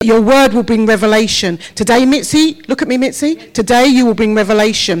Your word will bring revelation. Today, Mitzi, look at me, Mitzi. Today you will bring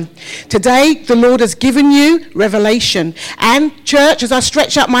revelation. Today the Lord has given you revelation. And church, as I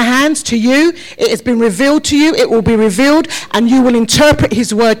stretch out my hands to you, it has been revealed to you. It will be revealed and you will interpret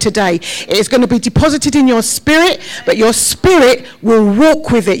his word today. It is going to be deposited in your spirit, but your spirit will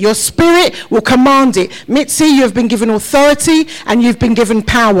walk with it. Your spirit will command it. Mitzi, you have been given authority and you've been given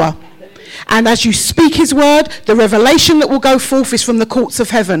power. And as you speak his word, the revelation that will go forth is from the courts of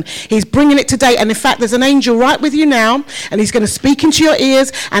heaven. He's bringing it today. And in fact, there's an angel right with you now, and he's going to speak into your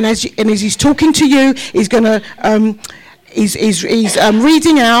ears. And as he's talking to you, he's going to, he's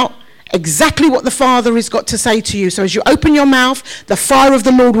reading out exactly what the Father has got to say to you. So as you open your mouth, the fire of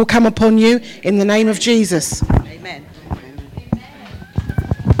the Lord will come upon you in the name of Jesus. Amen.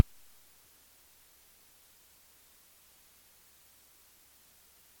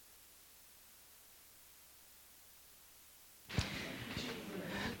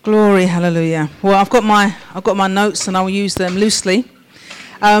 Glory, hallelujah. Well, I've got my notes and I'll use them loosely.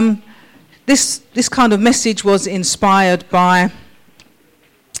 This kind of message was inspired by.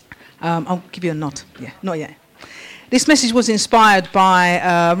 I'll give you a nod. Yeah, not yet. This message was inspired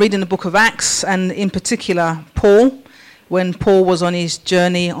by reading the book of Acts, and in particular Paul, when Paul was on his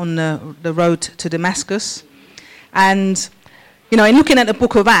journey on the road to Damascus. And in looking at the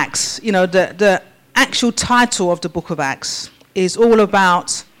book of Acts, the actual title of the book of Acts is all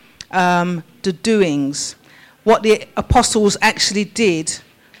about the doings, what the apostles actually did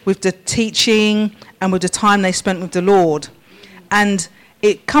with the teaching and with the time they spent with the Lord. And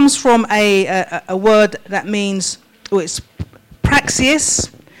it comes from a word that means, it's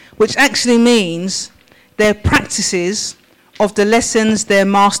praxis, which actually means their practices of the lessons their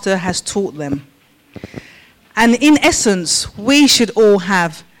master has taught them. And in essence, we should all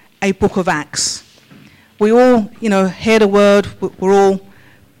have a book of Acts. We all, hear the word,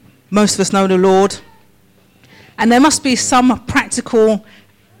 most of us know the Lord. And there must be some practical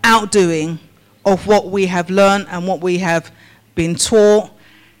outdoing of what we have learned and what we have been taught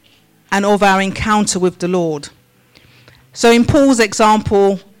and of our encounter with the Lord. So in Paul's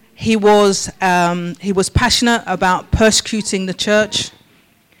example, he was passionate about persecuting the church.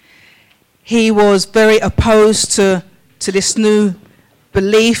 He was very opposed to this new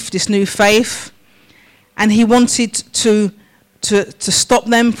belief, this new faith. And he wanted to stop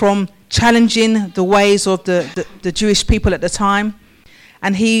them from challenging the ways of the Jewish people at the time.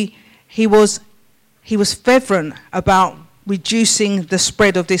 And he was fervent about reducing the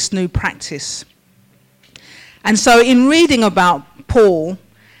spread of this new practice. And so in reading about Paul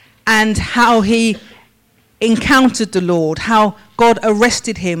and how he encountered the Lord, how God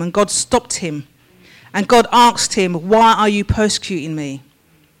arrested him and God stopped him, and God asked him, "Why are you persecuting me?"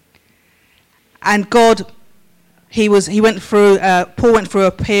 And Paul went through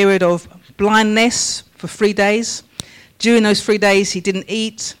a period of blindness for 3 days. During those 3 days, he didn't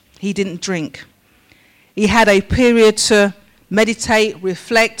eat, he didn't drink. He had a period to meditate,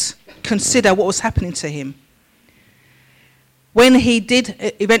 reflect, consider what was happening to him. When he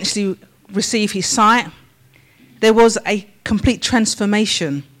did eventually receive his sight, there was a complete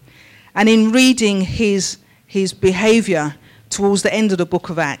transformation. And in reading his behavior towards the end of the book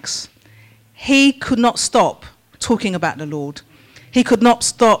of Acts, he could not stop talking about the Lord. He could not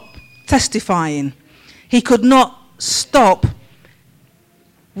stop testifying. He could not stop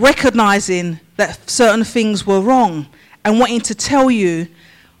recognizing that certain things were wrong and wanting to tell you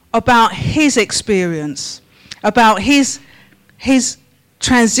about his experience, about his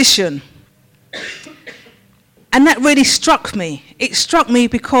transition. And that really struck me. It struck me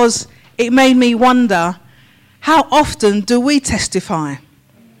because it made me wonder, how often do we testify?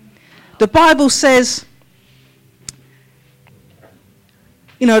 The Bible says,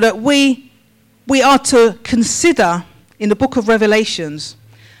 that we are to consider, in the book of Revelations,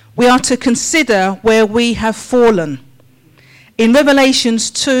 we are to consider where we have fallen. In Revelations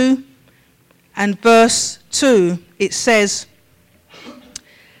 2 and verse 2, it says,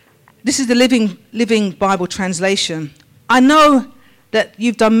 this is the Living Bible translation. "I know that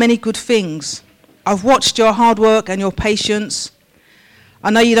you've done many good things. I've watched your hard work and your patience. I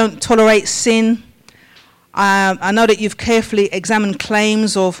know you don't tolerate sin. I know that you've carefully examined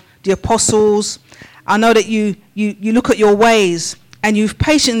claims of the apostles. I know that you look at your ways and you've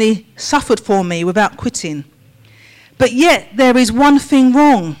patiently suffered for me without quitting. But yet there is one thing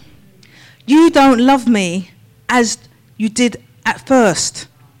wrong. You don't love me as you did at first.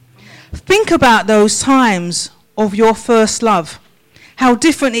 Think about those times of your first love, how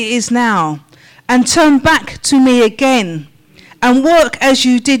different it is now, and turn back to me again and work as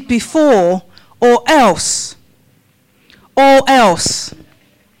you did before, or else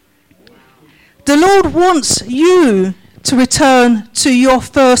The Lord wants you to return to your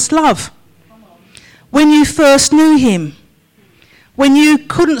first love. When you first knew him. When you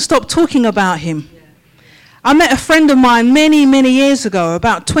couldn't stop talking about him. I met a friend of mine many, many years ago.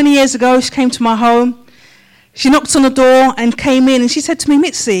 About 20 years ago, she came to my home. She knocked on the door and came in, and she said to me,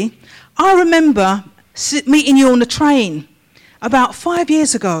 Mitzi, I remember meeting you on the train about 5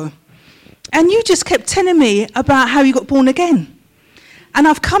 years ago, and you just kept telling me about how you got born again. And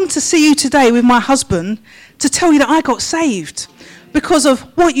I've come to see you today with my husband to tell you that I got saved because of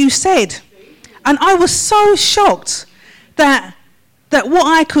what you said. And I was so shocked that what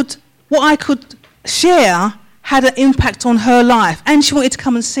I could share had an impact on her life, and she wanted to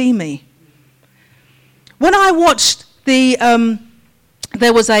come and see me. When I watched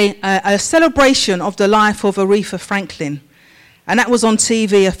there was a celebration of the life of Aretha Franklin, and that was on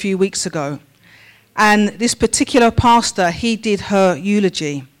TV a few weeks ago. And this particular pastor, he did her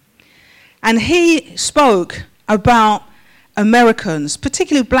eulogy. And he spoke about Americans,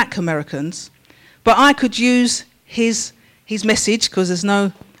 particularly black Americans, but I could use his message because there's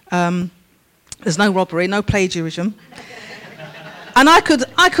no robbery, no plagiarism. And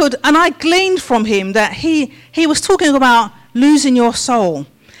I gleaned from him that he was talking about losing your soul.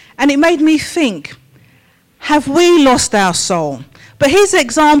 And it made me think, have we lost our soul? But his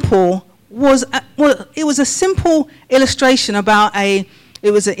example was a simple illustration about in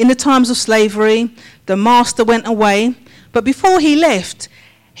the times of slavery, the master went away, but before he left,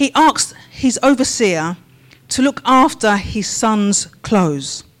 he asked his overseer to look after his son's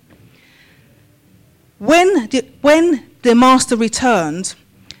clothes. When the master returned,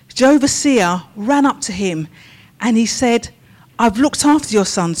 the overseer ran up to him and he said, I've looked after your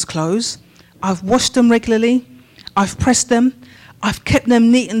son's clothes. I've washed them regularly. I've pressed them. I've kept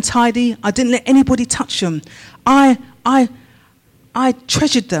them neat and tidy. I didn't let anybody touch them. I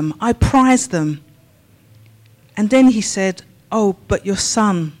treasured them. I prized them. And then he said, oh, but your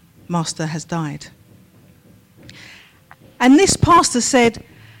son, master, has died. And this pastor said,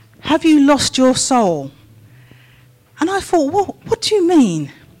 have you lost your soul? And I thought, what do you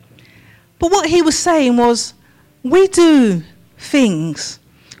mean? But what he was saying was, we do things.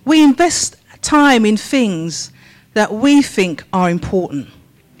 We invest time in things that we think are important.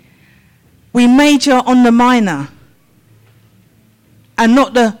 We major on the minor and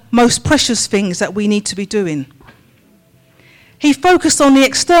not the most precious things that we need to be doing. He focused on the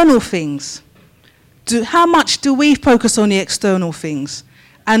external things. How much do we focus on the external things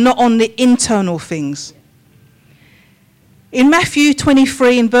and not on the internal things? In Matthew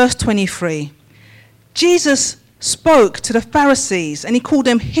 23 and verse 23, Jesus spoke to the Pharisees and he called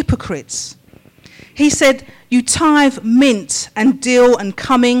them hypocrites. He said, you tithe mint and dill and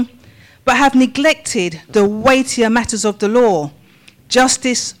cumming, but have neglected the weightier matters of the law,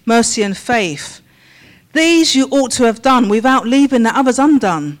 justice, mercy and faith. These you ought to have done without leaving the others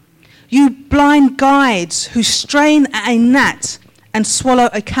undone. You blind guides who strain at a gnat and swallow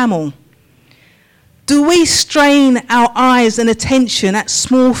a camel. Do we strain our eyes and attention at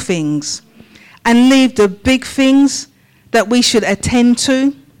small things and leave the big things that we should attend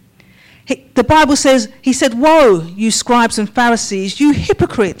to? The Bible says, he said, woe, you scribes and Pharisees, you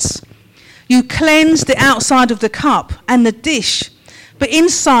hypocrites. You cleanse the outside of the cup and the dish, but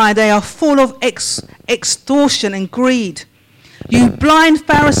inside they are full of extortion and greed. You blind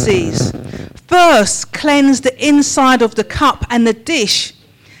Pharisees, first cleanse the inside of the cup and the dish,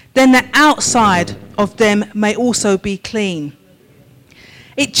 then the outside of them may also be clean.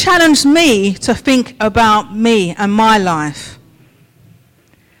 It challenged me to think about me and my life.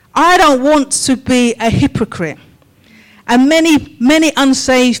 I don't want to be a hypocrite. And many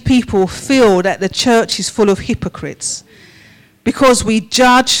unsaved people feel that the church is full of hypocrites because we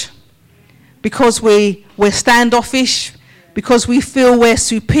judge, because we're standoffish, because we feel we're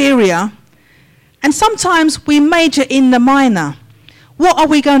superior. And sometimes we major in the minor. What are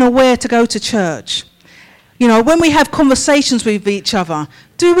we going to wear to go to church? You know, when we have conversations with each other,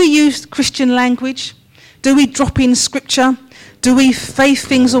 do we use Christian language? Do we drop in scripture? Do we faith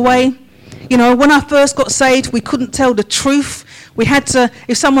things away? You know, when I first got saved, we couldn't tell the truth. We had to,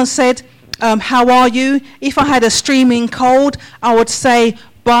 if someone said, how are you? If I had a streaming cold, I would say,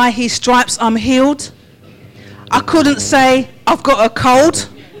 by his stripes I'm healed. I couldn't say, I've got a cold.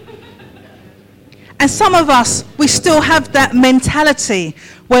 And some of us, we still have that mentality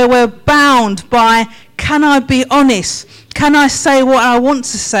where we're bound by, can I be honest? Can I say what I want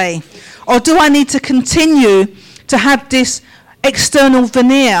to say? Or do I need to continue to have this external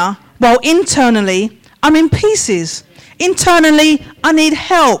veneer while internally I'm in pieces? Internally, I need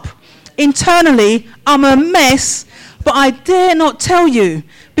help. Internally, I'm a mess, but I dare not tell you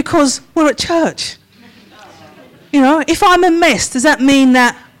because we're at church. You know, if I'm a mess, does that mean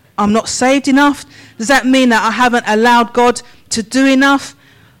that I'm not saved enough? Does that mean that I haven't allowed God to do enough?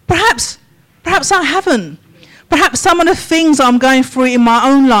 Perhaps I haven't. Perhaps some of the things I'm going through in my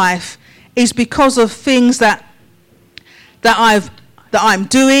own life is because of things that I'm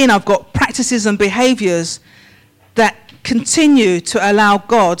doing. I've got practices and behaviours that continue to allow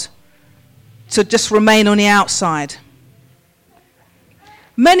God to just remain on the outside.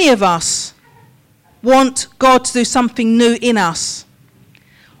 Many of us want God to do something new in us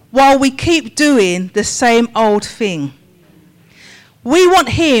while we keep doing the same old thing. We want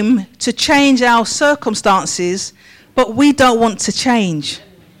him to change our circumstances, but we don't want to change.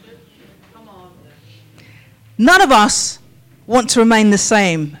 None of us want to remain the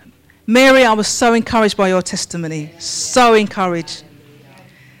same. Mary, I was so encouraged by your testimony. So encouraged.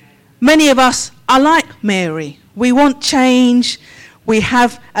 Many of us are like Mary. We want change. We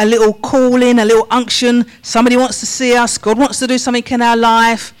have a little calling, a little unction. Somebody wants to see us. God wants to do something in our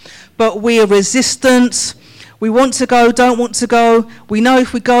life, but we are resistant. We want to go, don't want to go. We know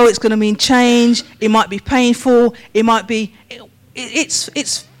if we go, it's going to mean change. It might be painful. It might be,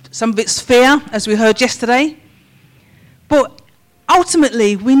 it's some of it's fear, as we heard yesterday. But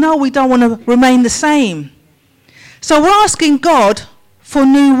ultimately, we know we don't want to remain the same. So we're asking God for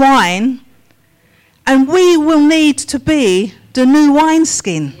new wine, and we will need to be the new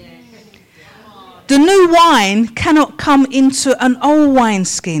wineskin. The new wine cannot come into an old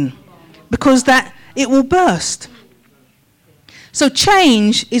wineskin because that it will burst. So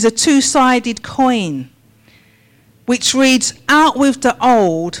change is a two-sided coin, which reads out with the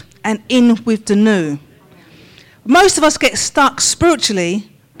old and in with the new. Most of us get stuck spiritually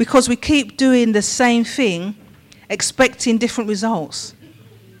because we keep doing the same thing, expecting different results.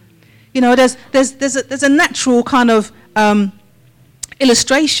 You know, there's a natural kind of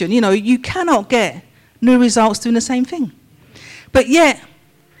illustration. You know, you cannot get new results doing the same thing. But yet,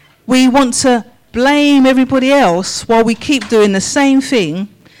 we want to blame everybody else while we keep doing the same thing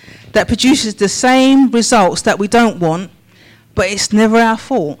that produces the same results that we don't want, but it's never our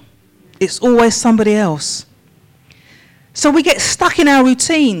fault. It's always somebody else. So we get stuck in our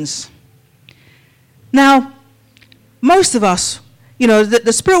routines. Now, most of us, you know,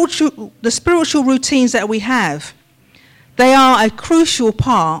 the spiritual routines that we have, they are a crucial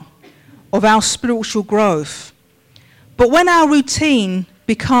part of our spiritual growth. But when our routine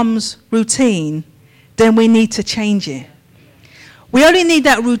becomes routine, then we need to change it. We only need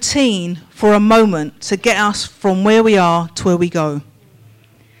that routine for a moment to get us from where we are to where we go.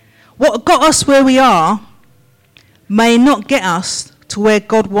 What got us where we are may not get us to where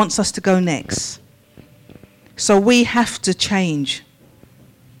God wants us to go next. So we have to change.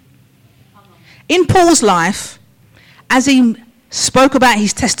 In Paul's life, as he spoke about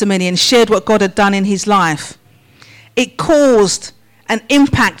his testimony and shared what God had done in his life, it caused an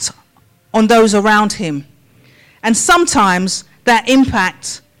impact on those around him. And sometimes that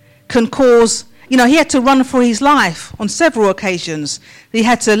impact can cause, you know, he had to run for his life on several occasions. He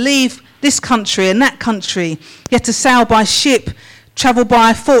had to leave this country and that country. He had to sail by ship, travel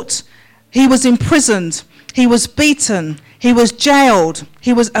by foot. He was imprisoned. He was beaten. He was jailed.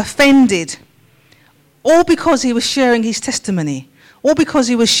 He was offended. All because he was sharing his testimony. All because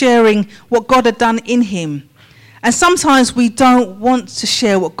he was sharing what God had done in him. And sometimes we don't want to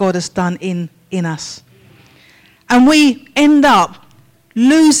share what God has done in us. And we end up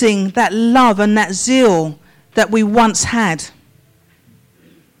losing that love and that zeal that we once had.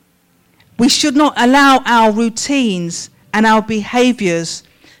 We should not allow our routines and our behaviours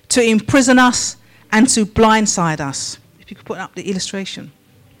to imprison us and to blindside us. If you could put up the illustration.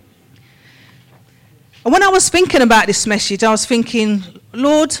 And when I was thinking about this message, I was thinking,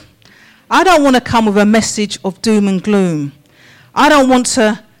 Lord, I don't want to come with a message of doom and gloom. I don't want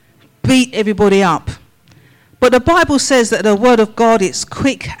to beat everybody up. But the Bible says that the word of God is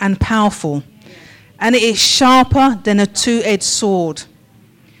quick and powerful, and it is sharper than a two-edged sword.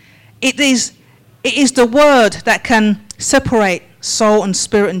 It is the word that can separate soul and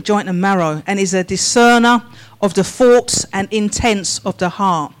spirit and joint and marrow, and is a discerner of the thoughts and intents of the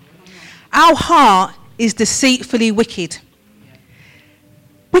heart. Our heart is deceitfully wicked.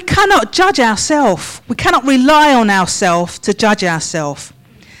 We cannot judge ourselves. We cannot rely on ourselves to judge ourselves.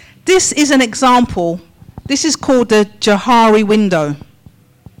 This is an example. This is called the Ryrie window.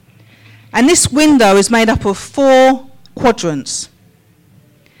 And this window is made up of 4 quadrants.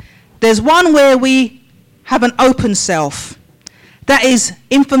 There's one where we have an open self. That is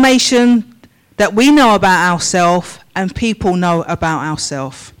information that we know about ourselves and people know about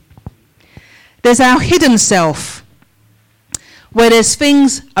ourselves. There's our hidden self, where there's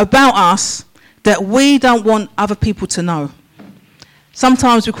things about us that we don't want other people to know.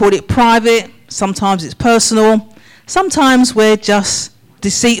 Sometimes we call it private, sometimes it's personal, sometimes we're just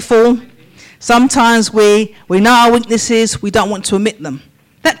deceitful, sometimes we know our weaknesses, we don't want to admit them.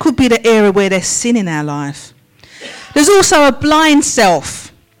 That could be the area where there's sin in our life. There's also a blind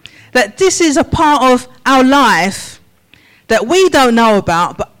self, that this is a part of our life that we don't know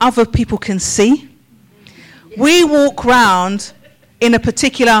about, but other people can see. We walk around in a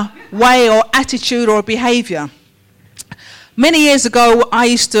particular way or attitude or behavior. Many years ago, I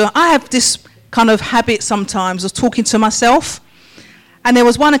have this kind of habit sometimes of talking to myself. And there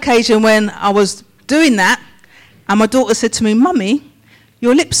was one occasion when I was doing that, and my daughter said to me, "Mummy,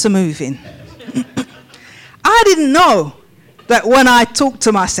 your lips are moving." I didn't know that when I talk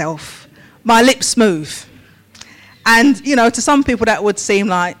to myself, my lips move. And, to some people that would seem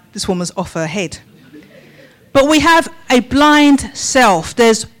like this woman's off her head. But we have a blind self.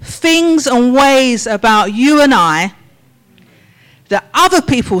 There's things and ways about you and I that other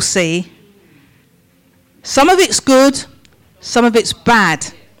people see. Some of it's good, some of it's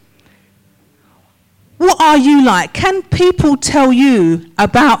bad. What are you like? Can people tell you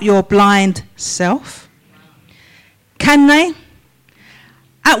about your blind self? Can they?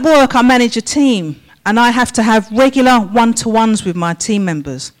 At work, I manage a team, and I have to have regular one-to-ones with my team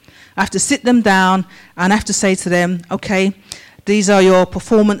members. I have to sit them down, and I have to say to them, okay, these are your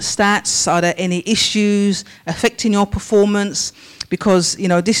performance stats. Are there any issues affecting your performance? Because,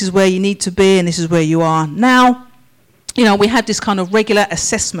 this is where you need to be, and this is where you are now. We have this kind of regular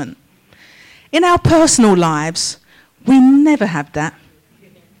assessment. In our personal lives, we never have that.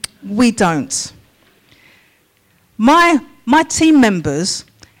 We don't. My team members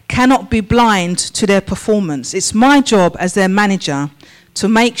cannot be blind to their performance. It's my job as their manager to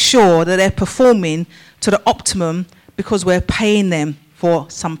make sure that they're performing to the optimum because we're paying them for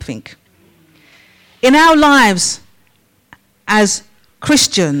something. In our lives as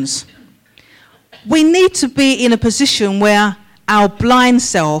Christians, we need to be in a position where our blind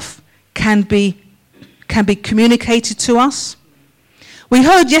self can be communicated to us. We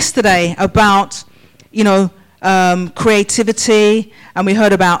heard yesterday about, creativity, and we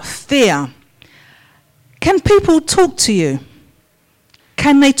heard about fear. Can people talk to you?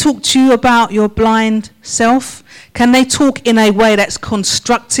 Can they talk to you about your blind self? Can they talk in a way that's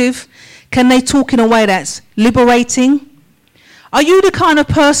constructive? Can they talk in a way that's liberating? Are you the kind of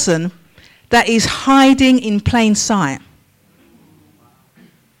person that is hiding in plain sight?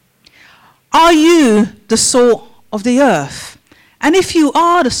 Are you the salt of the earth? And if you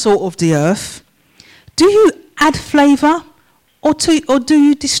are the salt of the earth, do you add flavour or do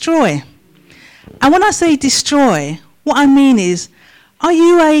you destroy? And when I say destroy, what I mean is, are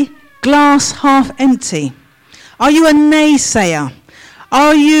you a glass half empty? Are you a naysayer?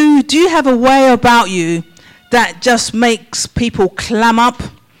 Do you have a way about you that just makes people clam up?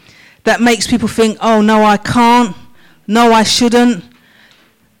 That makes people think, oh, no, I can't. No, I shouldn't.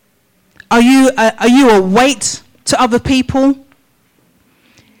 Are you a weight to other people?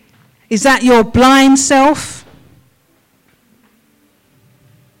 Is that your blind self?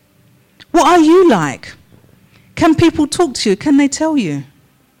 What are you like? Can people talk to you? Can they tell you?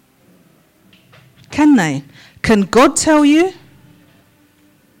 Can they? Can God tell you?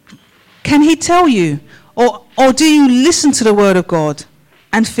 Can he tell you? Or do you listen to the word of God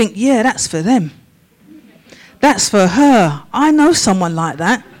and think, yeah, that's for them. That's for her. I know someone like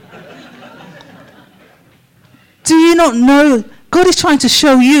that. Do you not know God is trying to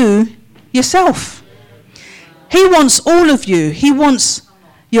show you yourself? He wants all of you. He wants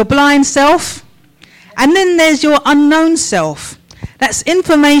your blind self. And then there's your unknown self. That's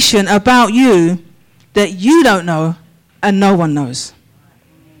information about you that you don't know and no one knows.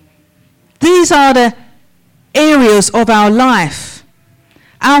 These are the areas of our life.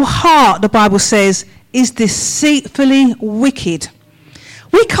 Our heart, the Bible says, is deceitfully wicked.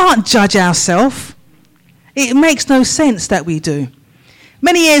 We can't judge ourselves. It makes no sense that we do.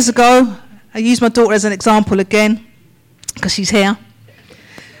 Many years ago, I use my daughter as an example again, because she's here.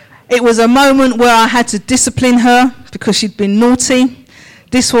 It was a moment where I had to discipline her because she'd been naughty.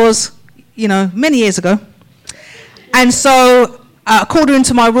 This was, many years ago. And so I called her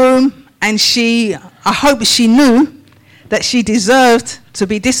into my room, and I hope she knew that she deserved to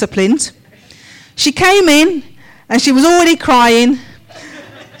be disciplined. She came in, and she was already crying.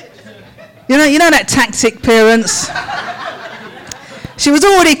 You know that tactic, parents? She was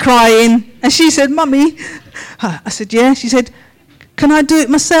already crying, and she said, "Mummy." I said, "Yeah." She said, "Can I do it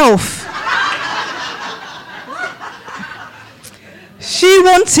myself?" She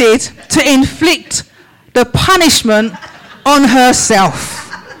wanted to inflict the punishment on herself.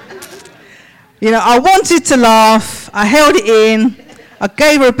 You know, I wanted to laugh. I held it in. I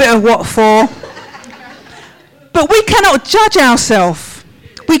gave her a bit of what for. But we cannot judge ourselves.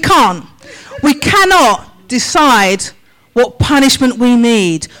 We can't. We cannot decide what punishment we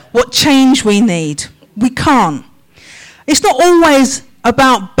need, what change we need. We can't. It's not always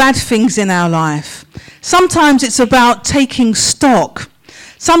about bad things in our life. Sometimes it's about taking stock.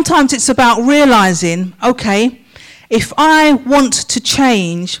 Sometimes it's about realizing, okay, if I want to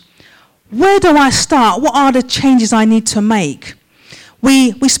change, where do I start? What are the changes I need to make?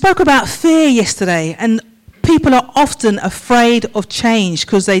 We spoke about fear yesterday, and people are often afraid of change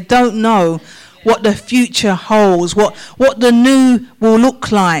because they don't know what the future holds, what the new will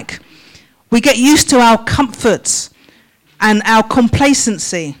look like. We get used to our comforts and our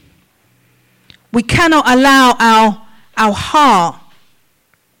complacency. We cannot allow our heart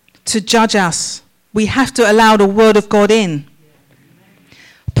to judge us. We have to allow the word of God in.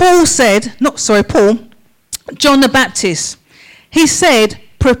 John the Baptist, he said,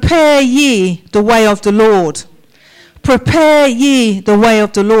 prepare ye the way of the Lord. Prepare ye the way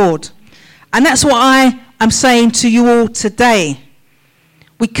of the Lord. And that's what I am saying to you all today.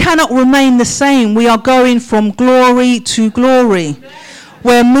 We cannot remain the same. We are going from glory to glory.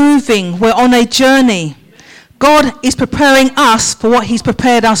 We're moving. We're on a journey. God is preparing us for what he's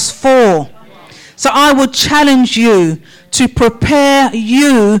prepared us for. So I would challenge you to prepare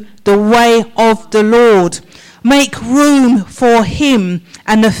you the way of the Lord. Make room for him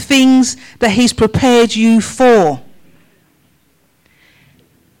and the things that he's prepared you for.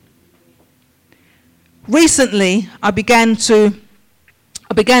 Recently, I began to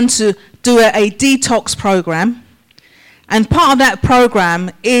do a detox program, and part of that program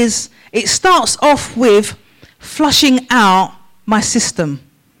is it starts off with flushing out my system.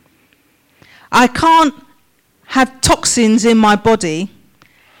 I can't have toxins in my body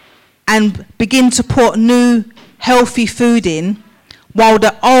and begin to put new healthy food in while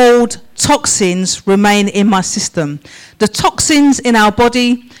the old toxins remain in my system. The toxins in our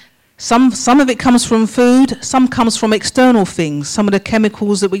body, some of it comes from food, some comes from external things, some of the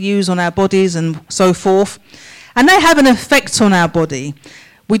chemicals that we use on our bodies and so forth. And they have an effect on our body.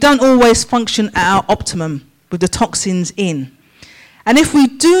 We don't always function at our optimum with the toxins in. And if we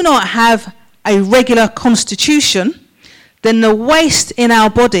do not have a regular constitution, then the waste in our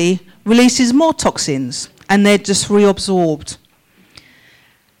body releases more toxins and they're just reabsorbed.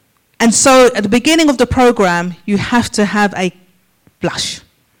 And so at the beginning of the program, you have to have a flush.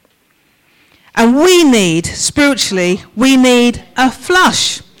 And we need, spiritually, we need a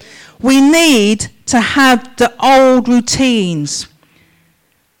flush. We need to have the old routines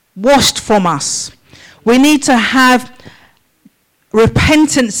washed from us. We need to have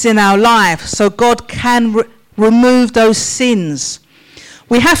repentance in our life so God can remove those sins.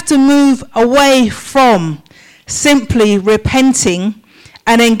 We have to move away from simply repenting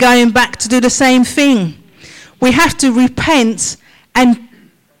and then going back to do the same thing. We have to repent and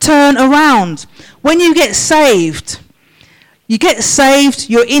turn around. When you get saved,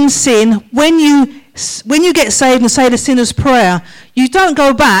 you're in sin. When you get saved and say the sinner's prayer, you don't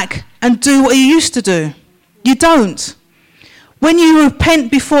go back and do what you used to do. You don't. When you repent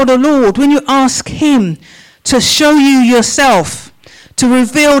before the Lord, when you ask him to show you yourself, to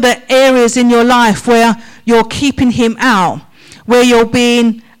reveal the areas in your life where you're keeping him out, where you're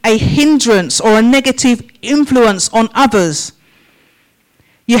being a hindrance or a negative influence on others,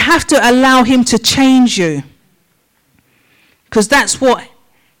 you have to allow him to change you. Because that's what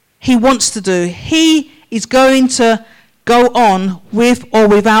he wants to do. He is going to go on with or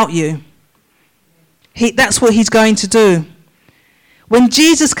without you. That's what he's going to do. When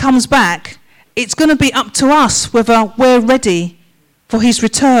Jesus comes back, it's going to be up to us whether we're ready for his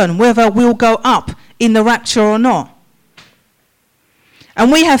return, whether we'll go up in the rapture or not.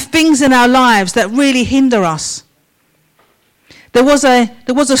 And we have things in our lives that really hinder us. There was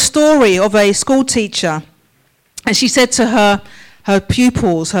a story of a school teacher, and she said to her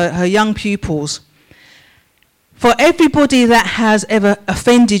pupils, her young pupils, for everybody that has ever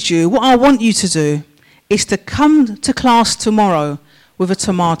offended you, what I want you to do is to come to class tomorrow with a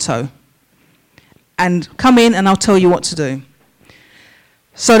tomato and come in and I'll tell you what to do.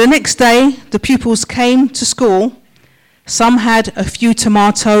 So the next day, the pupils came to school. Some had a few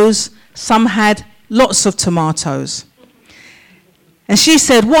tomatoes, some had lots of tomatoes. And she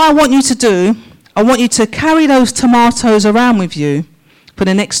said, what I want you to do, I want you to carry those tomatoes around with you for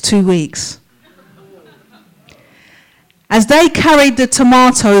the next 2 weeks. As they carried the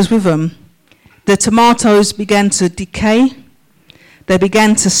tomatoes with them, the tomatoes began to decay, they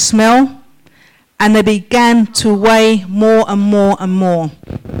began to smell, and they began to weigh more and more and more.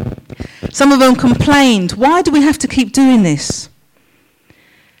 Some of them complained, why do we have to keep doing this?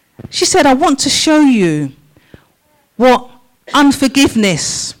 She said, I want to show you what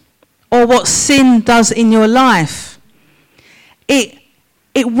unforgiveness or what sin does in your life. It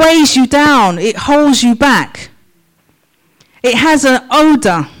weighs you down. It holds you back. It has an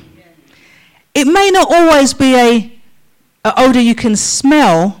odour. It may not always be an odour you can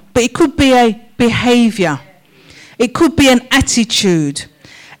smell, but it could be a behaviour. It could be an attitude.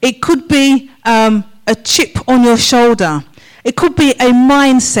 It could be a chip on your shoulder. It could be a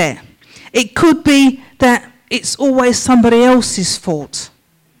mindset. It could be that it's always somebody else's fault.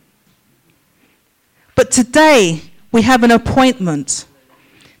 But today, we have an appointment.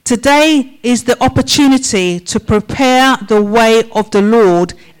 Today is the opportunity to prepare the way of the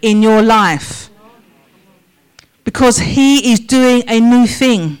Lord in your life. Because he is doing a new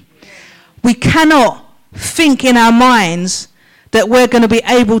thing. We cannot think in our minds that we're going to be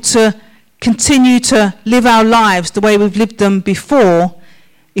able to continue to live our lives the way we've lived them before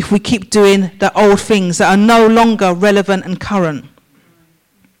if we keep doing the old things that are no longer relevant and current.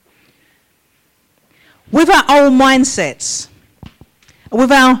 With our old mindsets,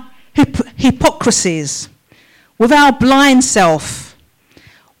 with our hypocrisies, with our blind self,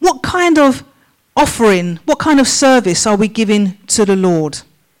 what kind of offering, what kind of service are we giving to the Lord?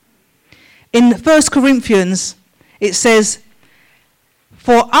 In 1 Corinthians, it says,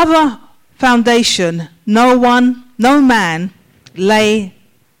 for other foundation, no man lay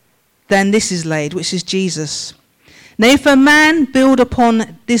than this is laid, which is Jesus. Now if a man build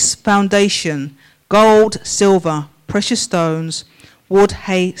upon this foundation, gold, silver, precious stones, wood,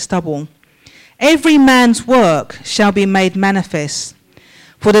 hay, stubble, every man's work shall be made manifest,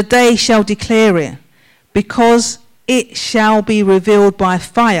 for the day shall declare it, because it shall be revealed by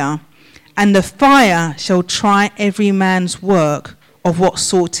fire, and the fire shall try every man's work of what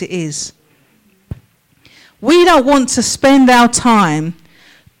sort it is. We don't want to spend our time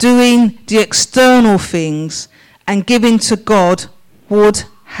doing the external things and giving to God wood,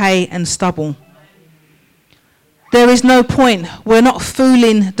 hay, and stubble. There is no point. We're not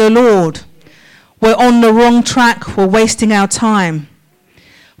fooling the Lord. We're on the wrong track. We're wasting our time.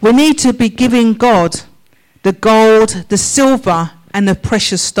 We need to be giving God the gold, the silver, and the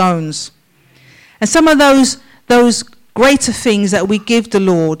precious stones. And some of those greater things that we give the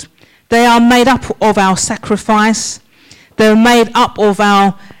Lord, they are made up of our sacrifice. They're made up of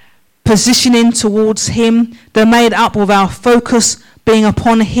our positioning towards him. They're made up of our focus being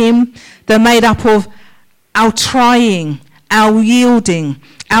upon him. They're made up of our trying, our yielding,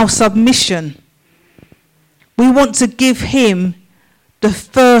 our submission. We want to give him the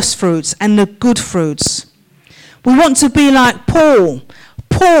first fruits and the good fruits. We want to be like Paul.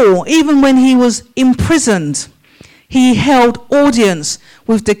 Paul, even when he was imprisoned, he held audience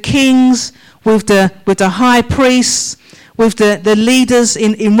with the kings, with the high priests, with the leaders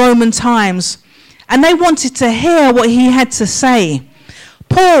in Roman times. And they wanted to hear what he had to say.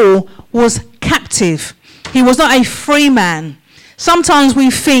 Paul was captive. He was not a free man. Sometimes we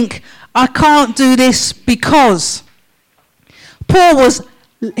think, I can't do this because. Paul was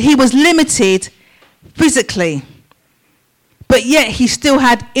limited physically, but yet he still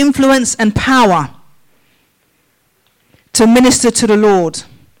had influence and power to minister to the Lord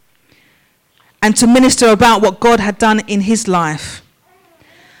and to minister about what God had done in his life.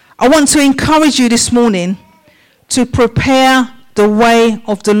 I want to encourage you this morning to prepare the way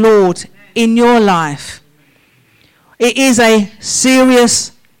of the Lord in your life. It is a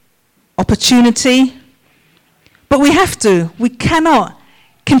serious opportunity, but we have to. We cannot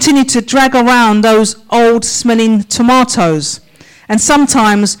continue to drag around those old smelling tomatoes. And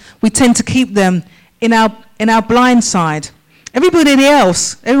sometimes we tend to keep them in our blind side.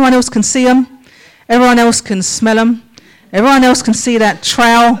 Everyone else can see them. Everyone else can smell them. Everyone else can see that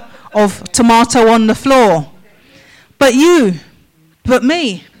trail of tomato on the floor. But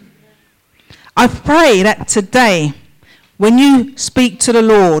me. I pray that today, when you speak to the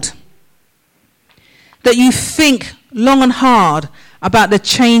Lord, that you think long and hard about the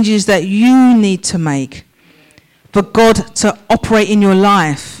changes that you need to make for God to operate in your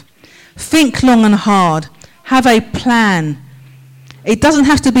life. Think long and hard. Have a plan. It doesn't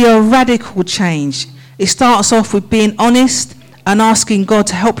have to be a radical change. It starts off with being honest and asking God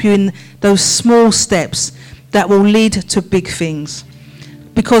to help you in those small steps that will lead to big things.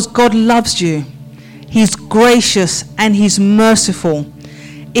 Because God loves you. He's gracious and he's merciful.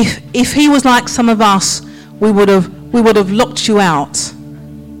 If he was like some of us, we would have locked you out.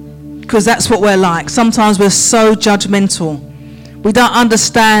 Because that's what we're like. Sometimes we're so judgmental. We don't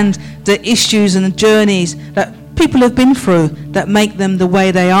understand the issues and the journeys that people have been through that make them the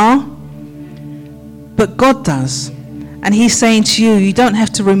way they are. But God does. And he's saying to you, you don't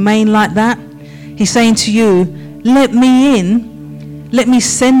have to remain like that. He's saying to you, let me in. Let me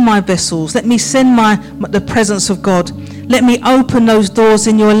send my vessels. Let me send the presence of God. Let me open those doors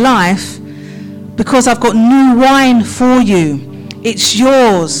in your life, because I've got new wine for you. It's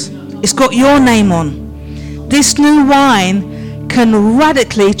yours. It's got your name on. This new wine can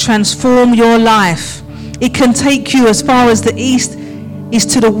radically transform your life. It can take you as far as the east is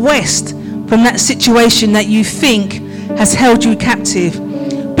to the west from that situation that you think has held you captive.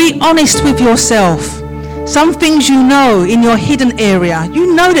 Be honest with yourself. Some things you know in your hidden area.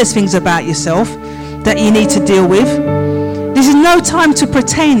 You know there's things about yourself that you need to deal with. This is no time to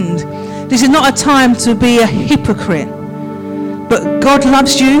pretend. This is not a time to be a hypocrite. But God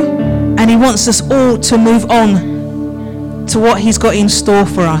loves you, and he wants us all to move on to what he's got in store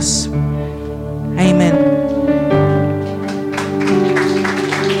for us. Amen.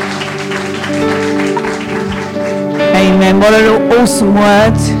 Amen. What an awesome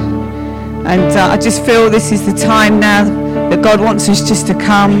word. And I just feel this is the time now that God wants us just to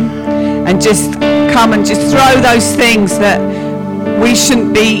come and just throw those things that we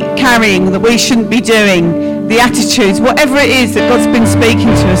shouldn't be carrying, that we shouldn't be doing, the attitudes, whatever it is that God's been speaking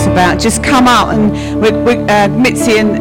to us about. Just come out, and Mitzi and